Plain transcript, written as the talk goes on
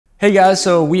Hey guys,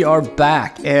 so we are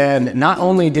back, and not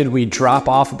only did we drop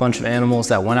off a bunch of animals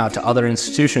that went out to other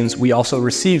institutions, we also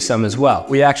received some as well.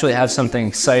 We actually have something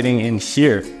exciting in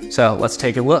here, so let's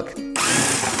take a look.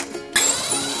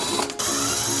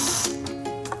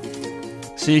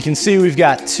 So you can see we've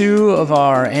got two of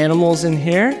our animals in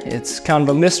here. It's kind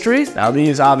of a mystery. Now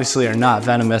these obviously are not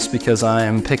venomous because I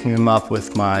am picking them up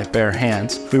with my bare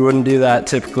hands. We wouldn't do that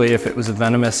typically if it was a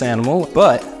venomous animal,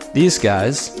 but these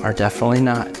guys are definitely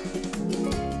not.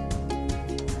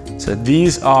 So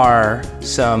these are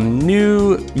some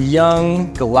new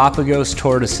young Galapagos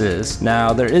tortoises.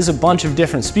 Now there is a bunch of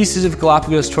different species of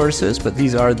Galapagos tortoises, but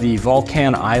these are the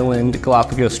Vulcan Island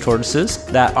Galapagos tortoises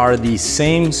that are the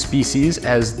same species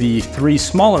as the three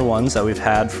smaller ones that we've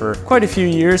had for quite a few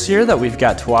years here that we've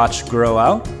got to watch grow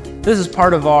out. This is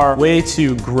part of our way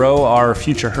to grow our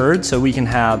future herd so we can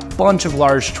have a bunch of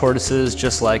large tortoises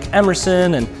just like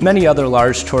Emerson and many other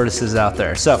large tortoises out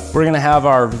there. So we're gonna have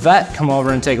our vet come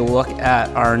over and take a look at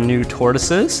our new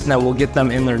tortoises. Now we'll get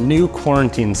them in their new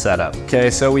quarantine setup.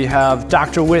 Okay, so we have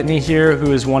Dr. Whitney here,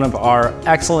 who is one of our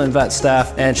excellent vet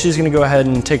staff, and she's gonna go ahead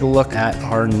and take a look at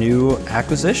our new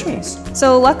acquisitions.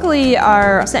 So luckily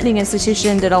our sending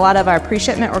institution did a lot of our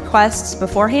pre-shipment requests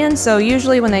beforehand. So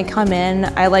usually when they come in,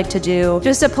 I like to do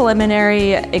just a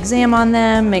preliminary exam on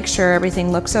them, make sure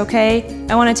everything looks okay.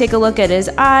 I want to take a look at his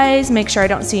eyes, make sure I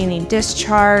don't see any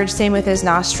discharge, same with his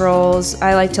nostrils.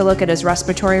 I like to look at his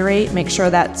respiratory rate, make sure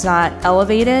that's not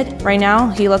elevated. Right now,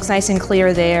 he looks nice and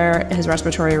clear there. His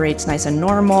respiratory rate's nice and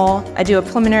normal. I do a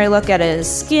preliminary look at his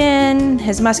skin,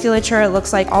 his musculature. It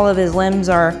looks like all of his limbs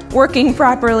are working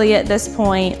properly at this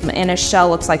point, and his shell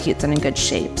looks like it's in good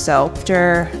shape. So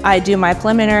after I do my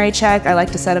preliminary check, I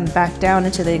like to set him back down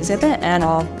into the exhibit, and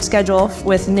I'll schedule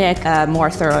with Nick a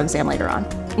more thorough exam later on.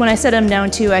 When I set him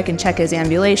down too, I can check his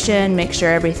ambulation, make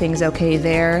sure everything's okay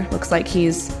there. Looks like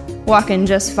he's walking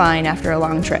just fine after a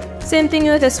long trip. Same thing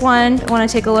with this one. I want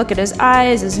to take a look at his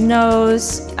eyes, his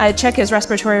nose. I check his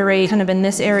respiratory rate kind of in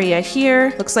this area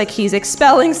here. Looks like he's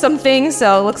expelling something,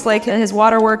 so it looks like his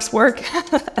waterworks work.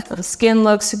 The skin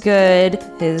looks good.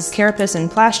 His carapace and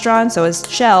plastron, so his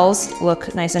shells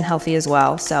look nice and healthy as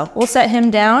well. So we'll set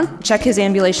him down, check his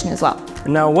ambulation as well.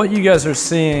 Now what you guys are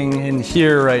seeing in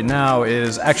here right now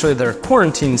is actually their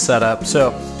quarantine setup.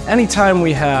 So anytime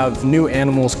we have new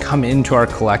animals come into our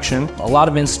collection, a lot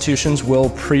of institutions will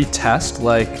pre-test,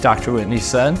 like Dr. Whitney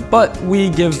said, but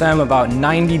we give them about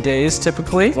 90 days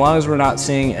typically, as long as we're not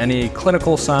seeing any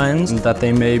clinical signs that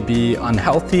they may be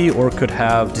unhealthy or could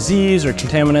have disease or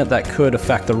contaminant that could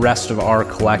affect the rest of our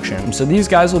collection. So these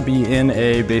guys will be in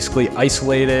a basically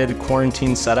isolated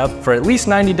quarantine setup for at least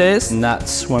 90 days, and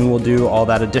that's when we'll do all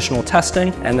that additional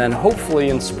testing. And then hopefully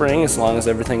in spring, as long as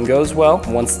everything goes well,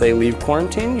 once they leave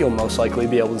quarantine, you'll most likely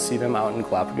be able to see them out in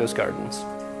Galapagos Gardens.